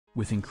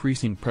With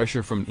increasing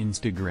pressure from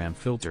Instagram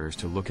filters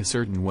to look a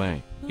certain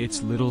way,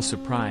 it's little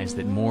surprise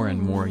that more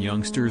and more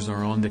youngsters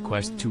are on the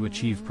quest to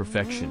achieve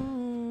perfection.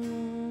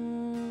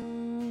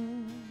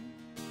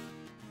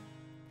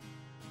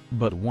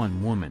 But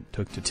one woman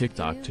took to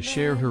TikTok to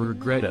share her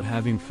regret at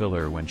having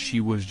filler when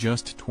she was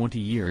just 20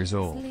 years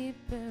old.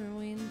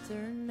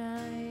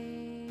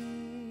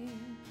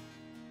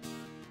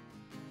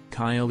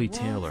 Kylie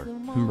Taylor,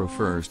 who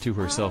refers to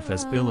herself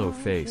as Pillow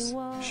Face,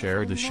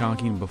 shared the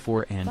shocking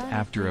before and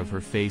after of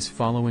her face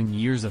following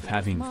years of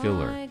having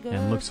filler,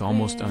 and looks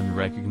almost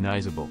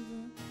unrecognizable.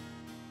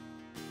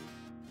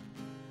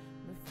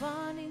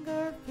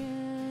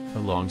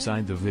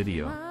 Alongside the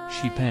video,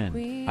 she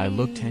penned, "I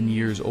look 10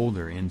 years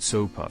older and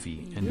so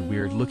puffy and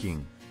weird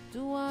looking."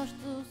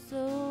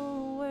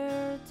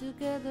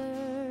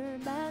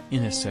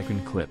 In a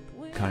second clip,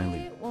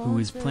 Kylie, who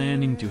is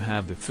planning to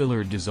have the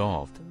filler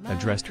dissolved,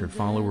 addressed her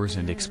followers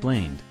and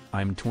explained,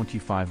 "I'm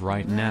 25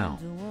 right now.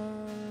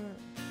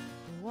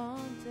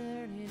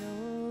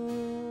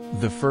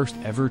 The first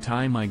ever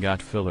time I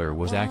got filler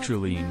was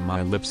actually in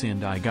my lips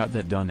and I got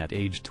that done at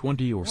age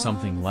 20 or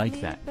something like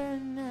that.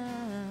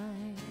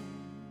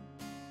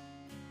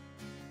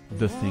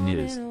 The thing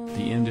is,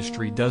 the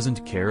industry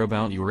doesn't care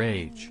about your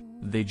age,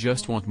 they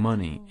just want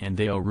money and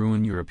they'll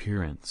ruin your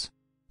appearance.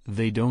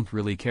 They don't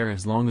really care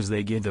as long as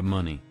they get the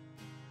money.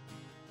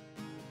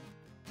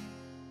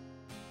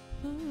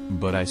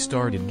 But I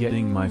started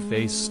getting my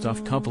face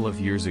stuff couple of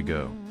years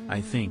ago. I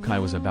think I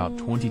was about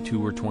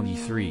 22 or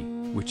 23,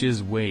 which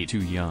is way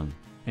too young,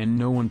 and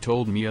no one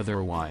told me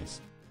otherwise."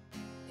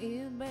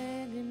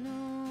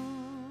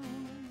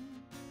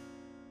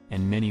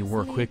 And many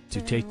were quick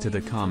to take to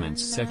the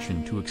comments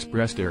section to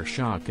express their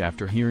shock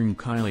after hearing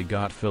Kylie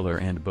got filler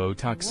and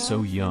Botox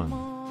so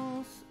young.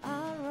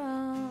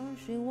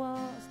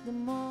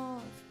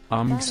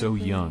 "I'm so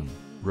young,"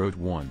 wrote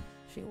one.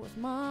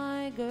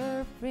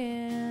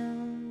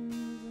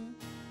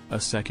 A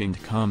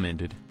second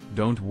commented,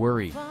 "Don't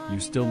worry, you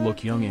still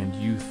look young and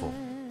youthful."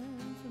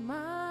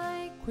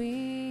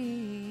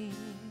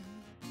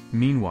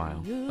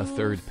 Meanwhile, a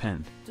third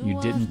penned, "You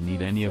didn't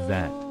need any of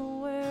that."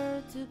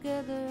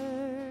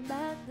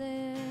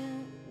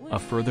 A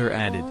further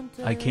added,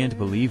 "I can't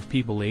believe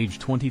people age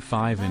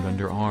 25 and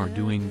under are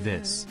doing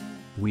this.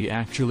 We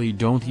actually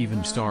don't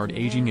even start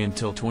aging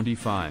until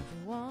 25.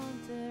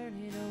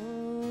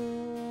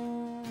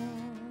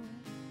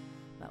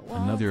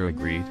 Another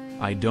agreed,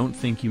 "I don't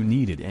think you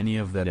needed any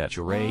of that at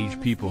your age.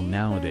 People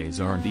nowadays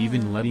aren't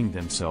even letting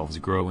themselves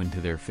grow into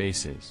their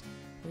faces."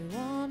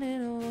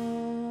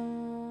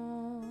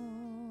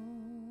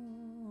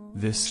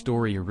 This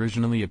story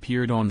originally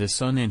appeared on The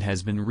Sun and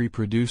has been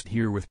reproduced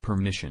here with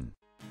permission.